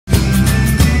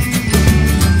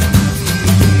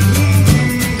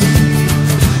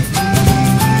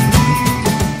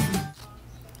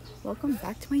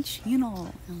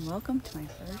channel and welcome to my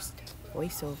first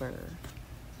voiceover.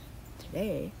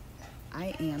 Today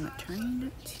I am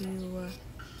trying to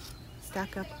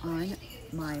stack up on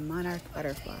my monarch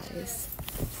butterflies.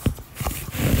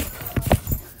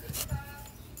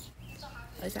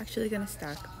 I was actually going to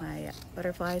stack my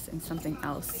butterflies and something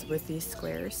else with these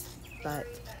squares, but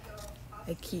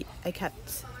I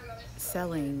kept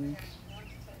selling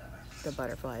the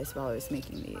butterflies while I was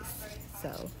making these.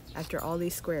 So after all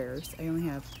these squares, I only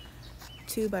have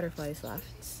 2 butterflies left,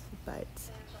 but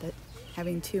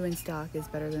having 2 in stock is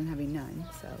better than having none,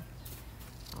 so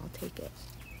I'll take it.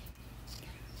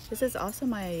 This is also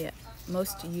my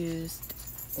most used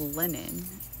linen.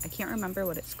 I can't remember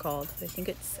what it's called. I think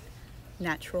it's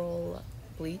natural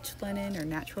bleach linen or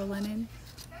natural linen,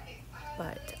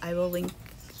 but I will link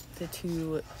the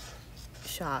 2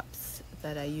 shops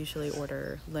that I usually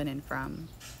order linen from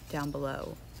down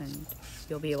below, and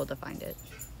you'll be able to find it.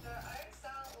 So I don't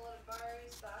sell a lot of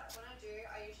bows, but when I do,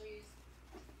 I usually use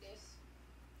this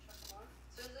chocolate one.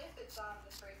 So usually if it's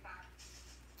the 3-pack.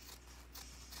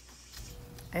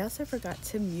 I also forgot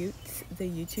to mute the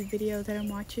YouTube video that I'm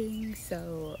watching,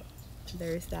 so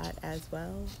there's that as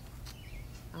well.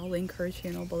 I'll link her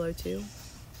channel below too.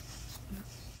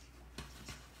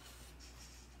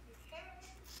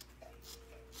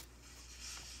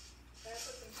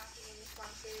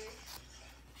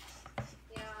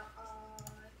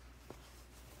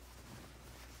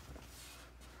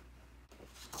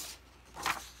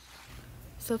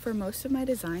 So for most of my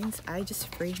designs, I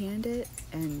just freehand it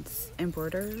and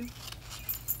embroider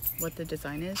what the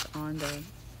design is on the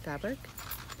fabric.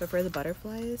 But for the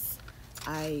butterflies,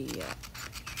 I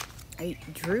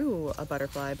drew a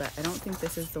butterfly, but I don't think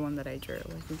this is the one that I drew.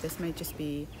 I think this might just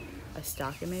be a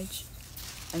stock image.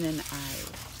 And then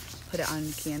I put it on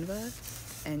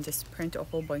Canva and just print a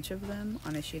whole bunch of them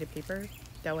on a sheet of paper.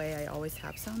 That way I always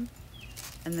have some.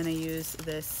 And then I use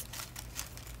this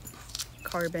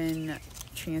carbon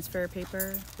transfer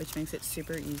paper, which makes it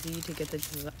super easy to get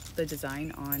the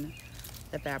design on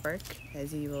the fabric,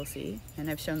 as you will see. And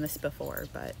I've shown this before,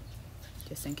 but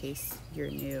just in case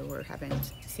you're new or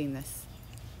haven't seen this,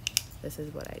 this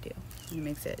is what I do. And it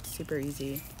makes it super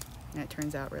easy, and it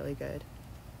turns out really good.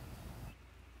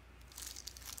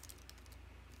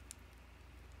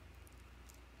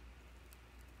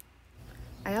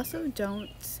 I also don't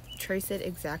trace it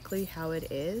exactly how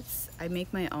it is. I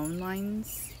make my own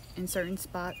lines in certain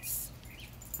spots,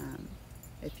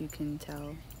 if you can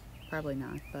tell. Probably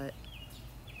not, but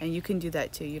and you can do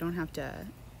that too. You don't have to,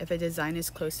 if a design is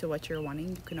close to what you're wanting,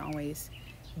 you can always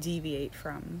deviate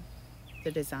from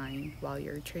the design while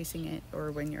you're tracing it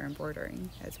or when you're embroidering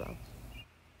as well.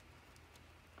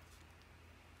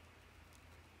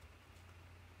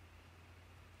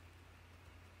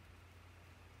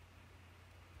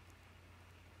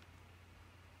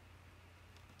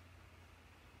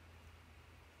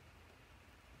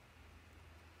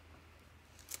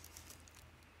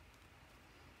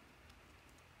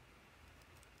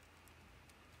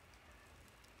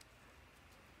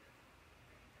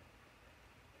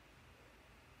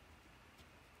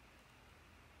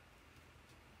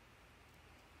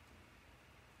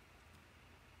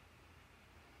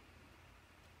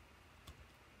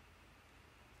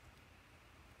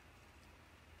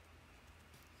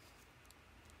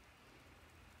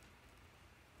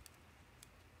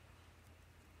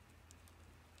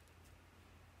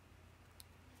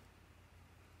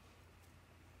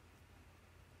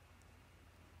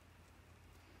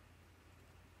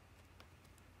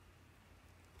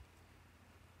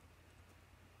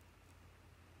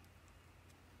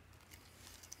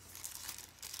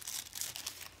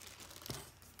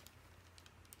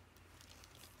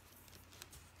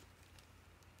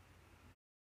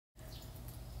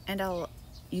 And I'll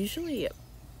usually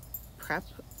prep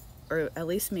or at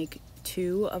least make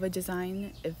 2 of a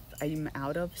design if I'm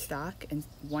out of stock and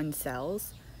one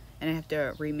sells and I have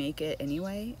to remake it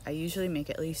anyway. I usually make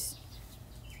at least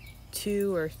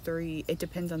 2 or 3, it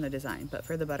depends on the design, but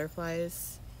for the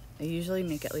butterflies I usually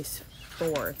make at least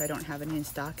 4 if I don't have any in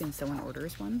stock and someone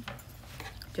orders one,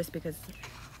 just because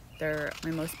they're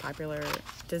my most popular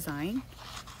design.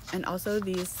 And also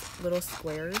these little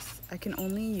squares, I can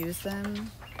only use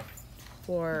them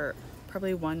for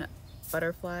probably 1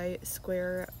 butterfly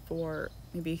square for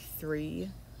maybe 3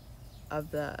 of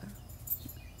the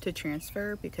to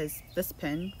transfer, because this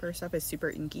pen first off is super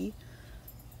inky,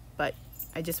 but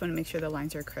I just want to make sure the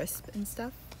lines are crisp and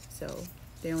stuff, so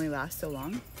they only last so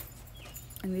long.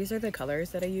 And these are the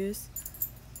colors that I use.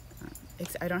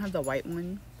 I don't have the white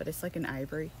one, but it's like an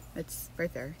ivory. It's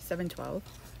right there, 712.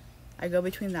 I go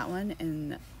between that one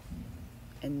and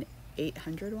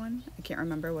 800 one. I can't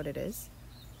remember what it is,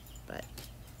 but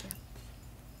yeah.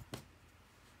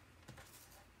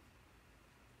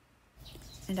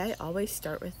 And I always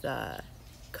start with the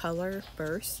color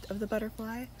first of the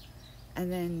butterfly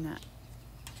and then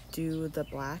do the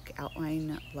black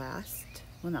outline last.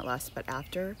 Well, not last, but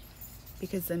after,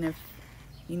 because then if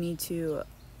you need to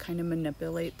kind of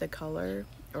manipulate the color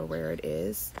or where it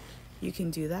is, you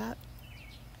can do that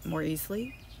more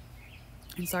easily.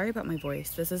 And sorry about my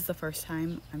voice. This is the first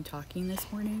time I'm talking this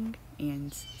morning, and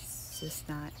it's just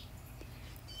not.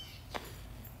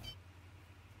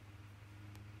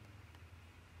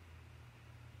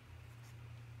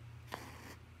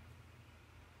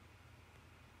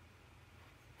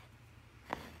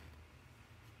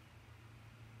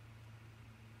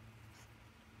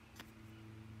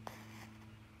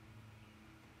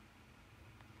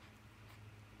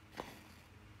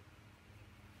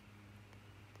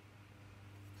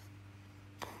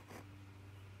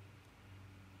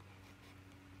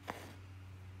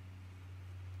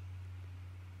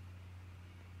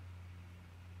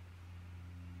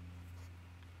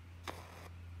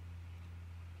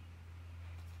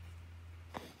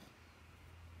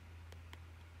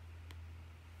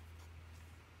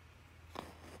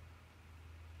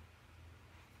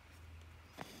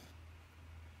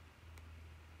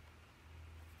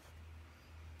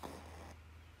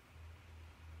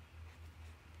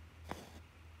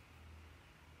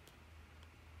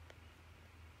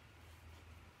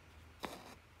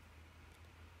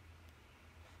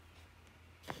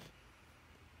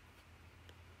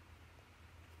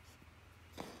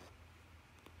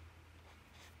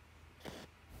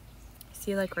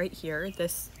 See, like right here,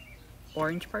 this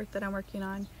orange part that I'm working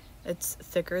on, it's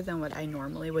thicker than what I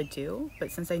normally would do, but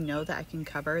since I know that I can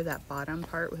cover that bottom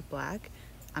part with black,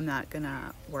 I'm not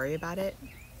gonna worry about it,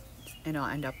 and it'll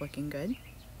end up looking good.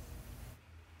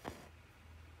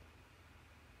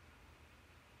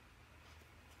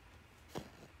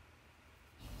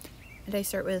 And I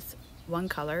start with one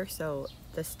color, so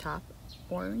this top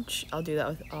orange, I'll do that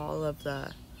with all of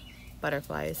the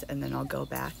butterflies, and then I'll go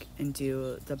back and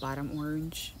do the bottom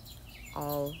orange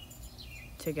all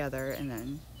together, and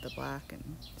then the black,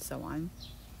 and so on.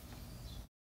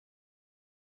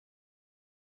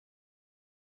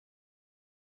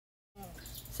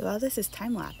 So while this is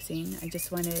time-lapsing, I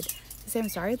just wanted to say I'm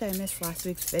sorry that I missed last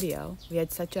week's video. We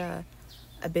had such a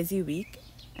busy week,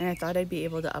 and I thought I'd be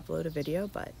able to upload a video,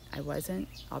 but I wasn't,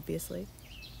 obviously.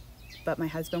 But my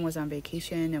husband was on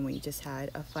vacation, and we just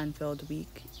had a fun-filled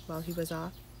week while he was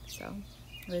off, so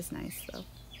it was nice, though.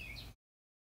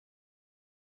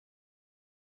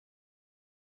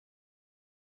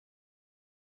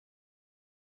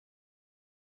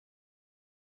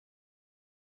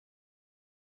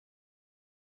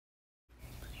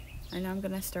 And now I'm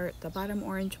gonna start the bottom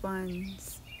orange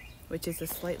ones, which is a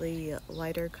slightly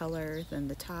lighter color than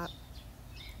the top.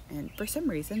 And for some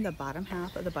reason, the bottom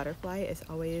half of the butterfly is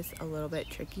always a little bit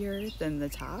trickier than the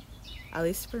top, at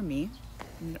least for me.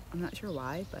 I'm not sure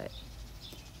why, but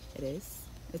it is.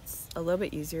 It's a little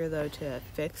bit easier though to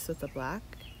fix with the black,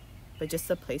 but just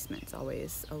the placement's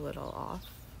always a little off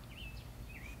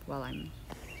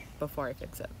before I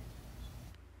fix it.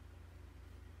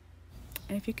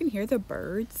 And if you can hear the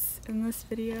birds in this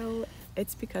video,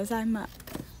 it's because I'm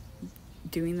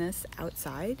doing this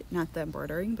outside, not the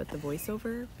embroidering, but the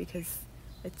voiceover, because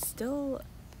it's still,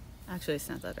 actually it's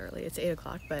not that early, it's 8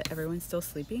 o'clock, but everyone's still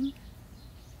sleeping.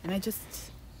 And I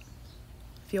just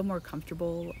feel more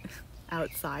comfortable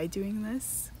outside doing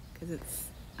this, because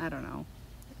I don't know,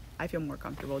 I feel more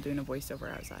comfortable doing a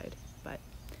voiceover outside, but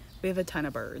we have a ton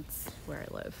of birds where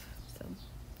I live, so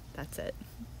that's it.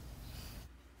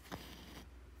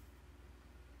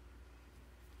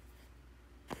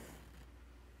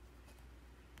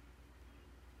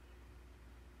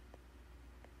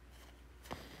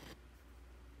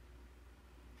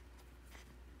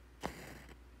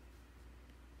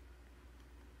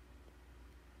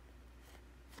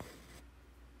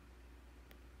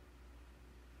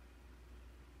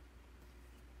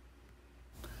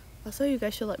 Also, you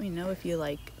guys should let me know if you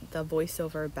like the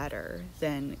voiceover better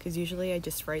than, because usually I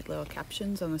just write little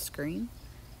captions on the screen.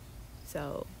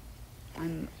 So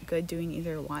I'm good doing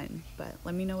either one, but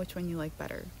let me know which one you like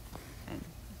better, and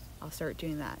I'll start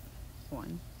doing that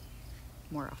one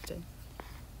more often.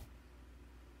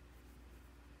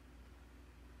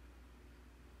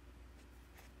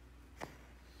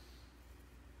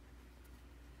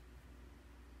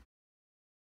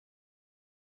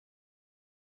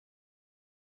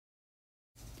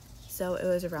 So it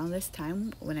was around this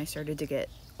time when I started to get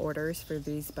orders for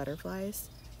these butterflies.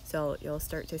 So you'll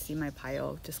start to see my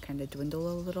pile just kind of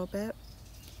dwindle a little bit.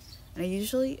 And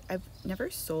I've never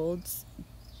sold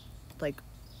like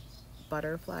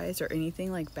butterflies or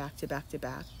anything like back to back to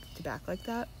back to back like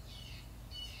that.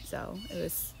 So it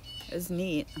was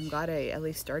neat. I'm glad I at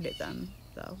least started them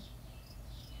though.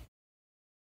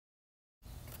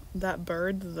 That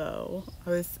bird though, I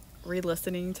was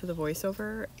re-listening to the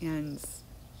voiceover and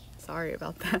sorry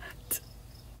about that.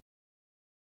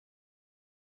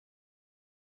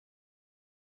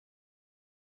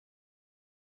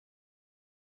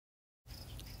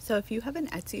 So if you have an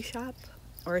Etsy shop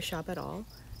or a shop at all,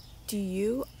 do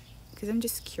you, because I'm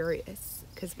just curious,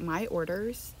 because my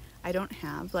orders, I don't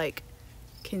have like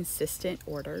consistent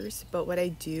orders, but what I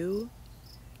do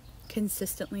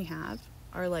consistently have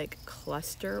are like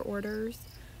cluster orders.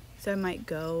 So I might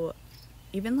go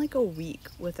even like a week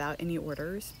without any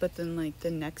orders, but then like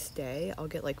the next day I'll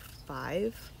get like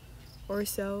 5 or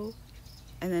so.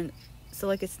 And then, so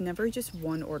like it's never just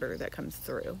one order that comes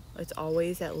through, it's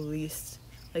always at least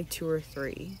like 2 or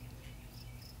 3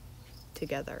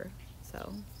 together.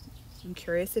 So I'm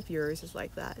curious if yours is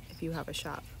like that, if you have a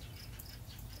shop.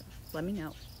 Let me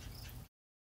know.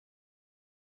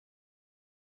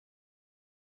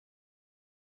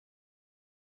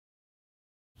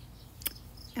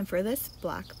 And for this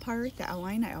black part, the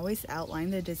outline, I always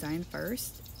outline the design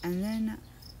first and then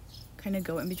kind of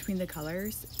go in between the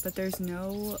colors, but there's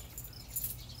no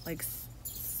like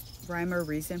rhyme or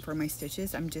reason for my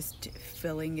stitches. I'm just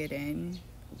filling it in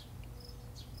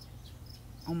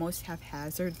almost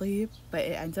haphazardly, but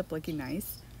it ends up looking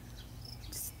nice.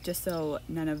 Just so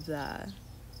none of the,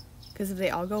 because if they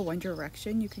all go one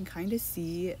direction, you can kind of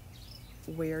see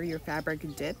where your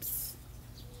fabric dips.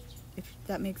 If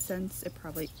that makes sense, it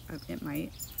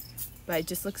might, but it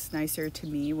just looks nicer to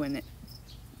me when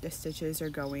the stitches are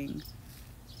going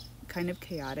kind of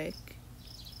chaotic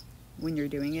when you're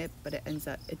doing it, but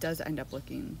it does end up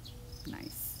looking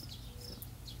nice. So.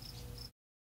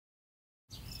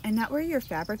 And not where your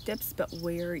fabric dips, but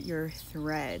where your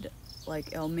thread, like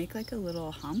it'll make like a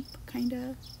little hump kind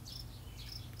of.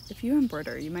 If you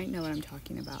embroider, you might know what I'm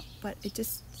talking about, but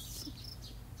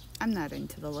I'm not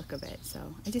into the look of it,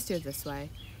 so I just do it this way.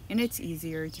 And it's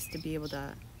easier just to be able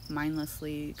to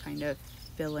mindlessly kind of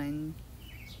fill in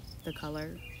the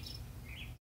color.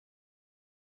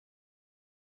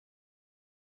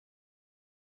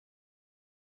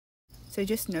 So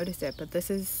just notice it, but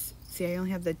see, I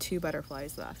only have the 2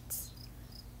 butterflies left.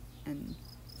 And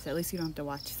so at least you don't have to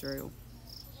watch through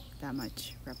that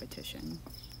much repetition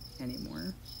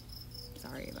anymore.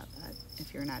 Sorry about that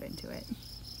if you're not into it.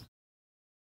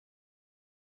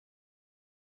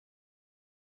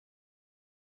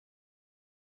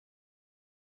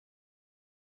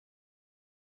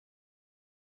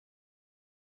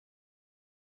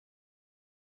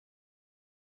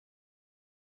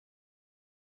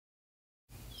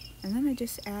 And then I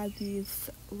just add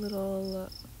these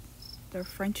they're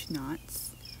French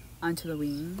knots onto the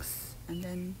wings, and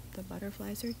then the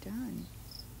butterflies are done.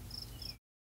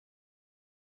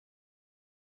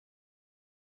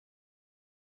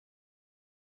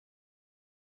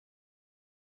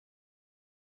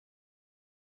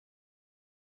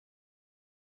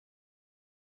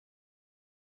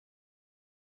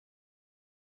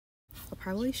 I'll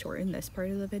probably shorten this part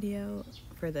of the video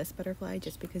for this butterfly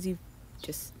just because you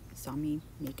just saw me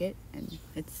make it, and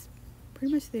it's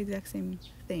pretty much the exact same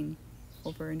thing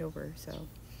over and over, so.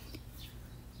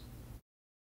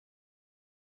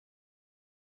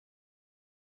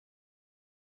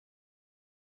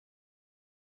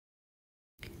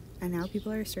 And now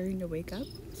people are starting to wake up,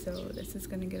 so this is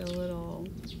gonna get a little,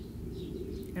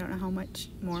 I don't know how much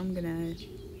more I'm gonna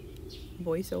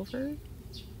voice over,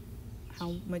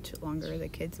 how much longer the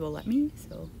kids will let me,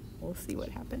 so we'll see what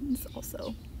happens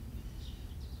also.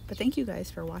 But thank you guys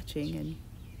for watching and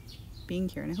being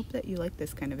here, and I hope that you like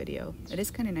this kind of video. It is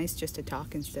kind of nice just to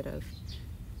talk instead of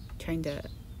trying to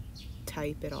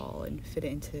type it all and fit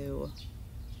it into,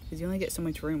 because you only get so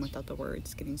much room without the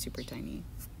words getting super tiny.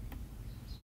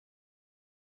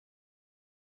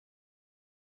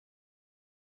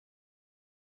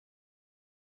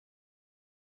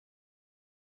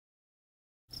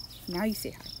 Now you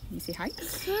say hi. You say hi?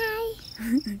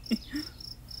 Hi.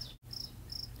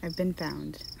 I've been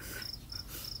found.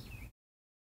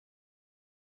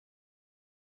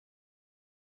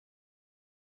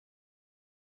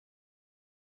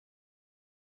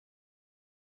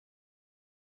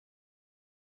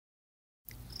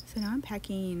 So now I'm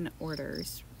packing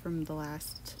orders from the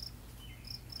last,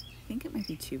 I think it might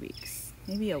be 2 weeks,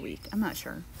 maybe a week, I'm not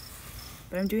sure.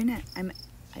 But I'm doing it, I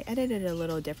edited it a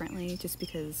little differently just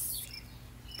because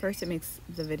first it makes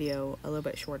the video a little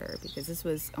bit shorter because this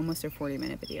was almost a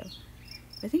 40-minute video.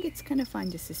 I think it's kind of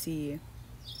fun just to see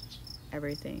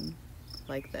everything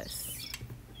like this.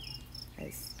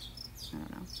 As, I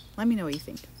don't know. Let me know what you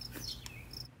think.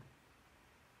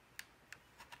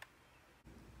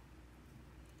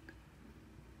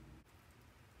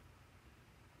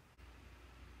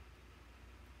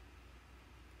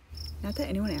 Not that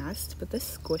anyone asked, but this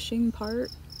squishing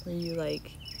part where you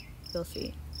like, you'll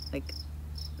see, like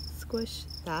squish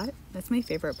that, that's my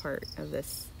favorite part of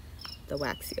this, the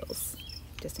wax seals,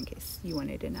 just in case you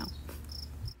wanted to know.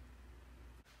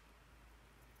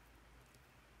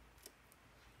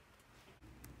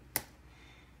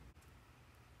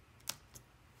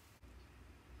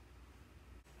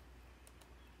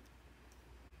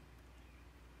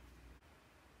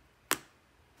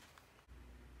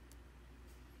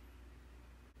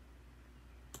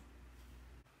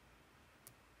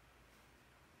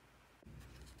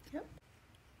 Yep.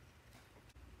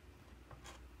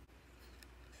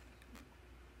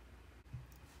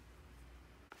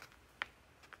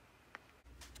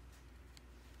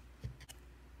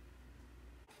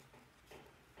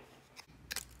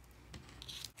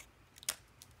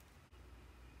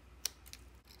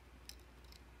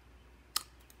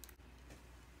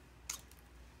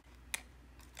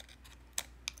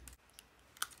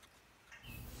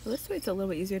 Well, this way it's a little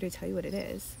bit easier to tell you what it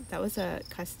is. That was a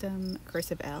custom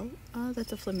cursive L.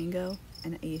 That's a flamingo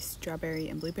and a strawberry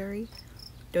and blueberry.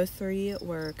 Those three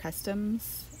were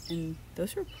customs, and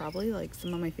those were probably like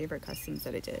some of my favorite customs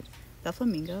that I did. That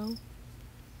flamingo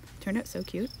turned out so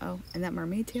cute. Oh, and that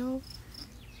mermaid tail,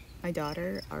 my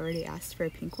daughter already asked for a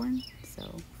pink one,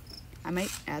 so I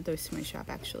might add those to my shop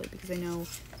actually, because I know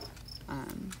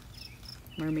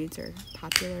mermaids are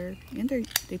popular and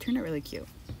they turn out really cute.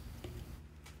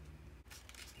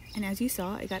 And as you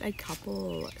saw, I got a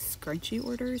couple scrunchie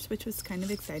orders, which was kind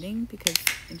of exciting because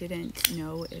I didn't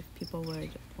know if people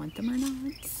would want them or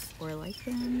not, or like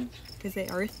them, because they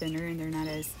are thinner and they're not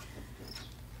as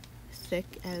thick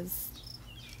as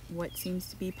what seems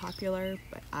to be popular,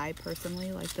 but I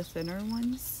personally like the thinner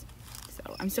ones.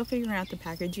 So I'm still figuring out the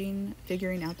packaging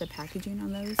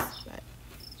on those, but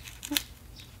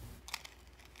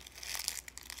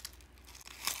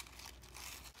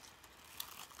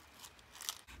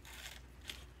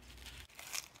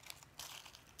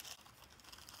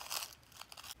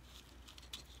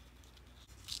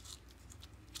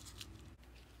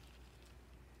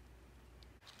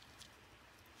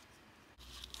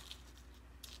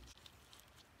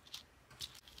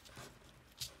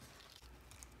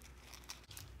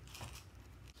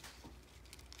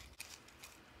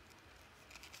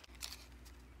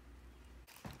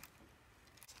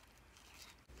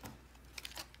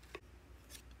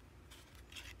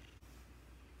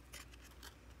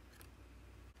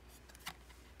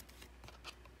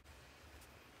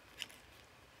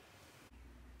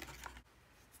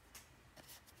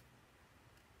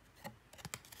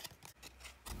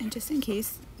and just in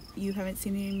case you haven't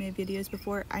seen any of my videos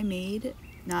before, I made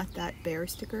not that bear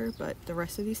sticker, but the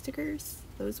rest of these stickers,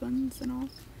 those ones and all.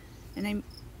 And I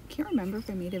can't remember if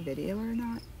I made a video or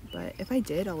not, but if I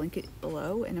did, I'll link it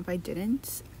below, and if I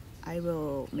didn't, I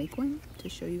will make one to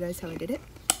show you guys how I did it.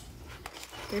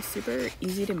 They're super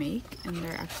easy to make, and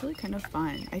they're actually kind of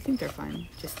fun. I think they're fun,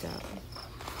 just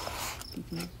you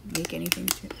can make anything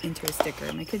into a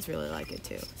sticker. My kids really like it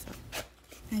too, so.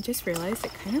 And I just realized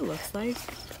it kind of looks like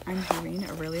I'm having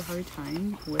a really hard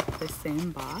time with the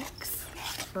same box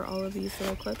for all of these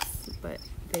little clips, but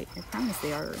I promise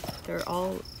they're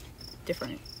all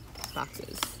different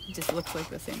boxes. It just looks like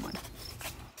the same one.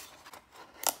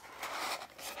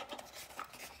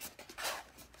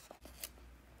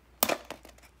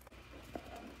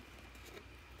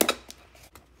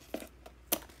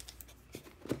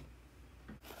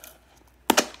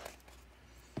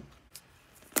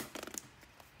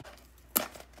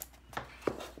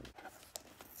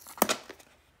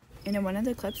 And in one of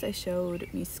the clips I showed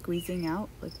me squeezing out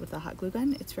like with a hot glue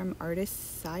gun. It's from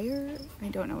Artist Sire. I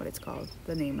don't know what it's called,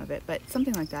 the name of it, but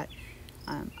something like that.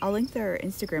 I'll link their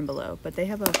Instagram below, but they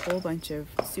have a whole bunch of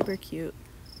super cute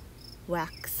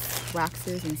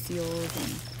waxes and seals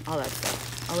and all that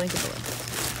stuff. I'll link it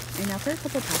below. And now for a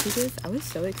couple packages, I was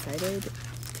so excited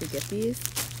to get these.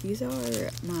 These are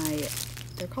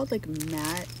they're called like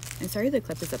matte, and sorry the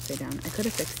clip is upside down. I could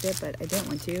have fixed it, but I didn't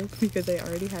want to because I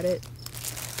already had it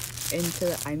into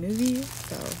the iMovie,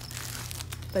 so,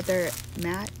 but they're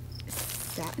matte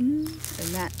satin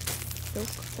or matte silk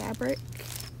fabric,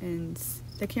 and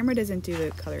the camera doesn't do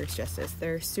the colors justice.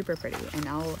 They're super pretty, and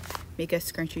I'll make a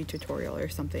scrunchie tutorial or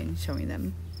something showing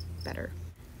them better.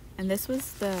 And this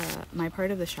was my part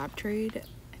of the shop trade.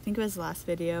 I think it was the last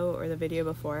video or the video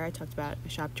before, I talked about a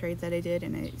shop trade that I did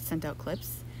and I sent out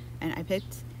clips, and I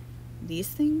picked these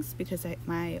things because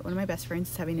one of my best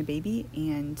friends is having a baby,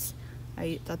 and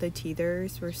I thought the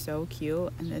teethers were so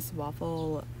cute, and this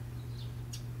waffle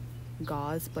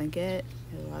gauze blanket,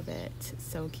 I love it. It's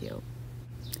so cute.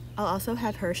 I'll also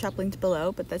have her shop linked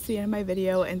below, but that's the end of my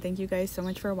video, and thank you guys so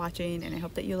much for watching, and I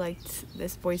hope that you liked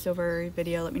this voiceover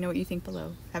video. Let me know what you think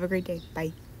below. Have a great day.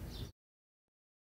 Bye.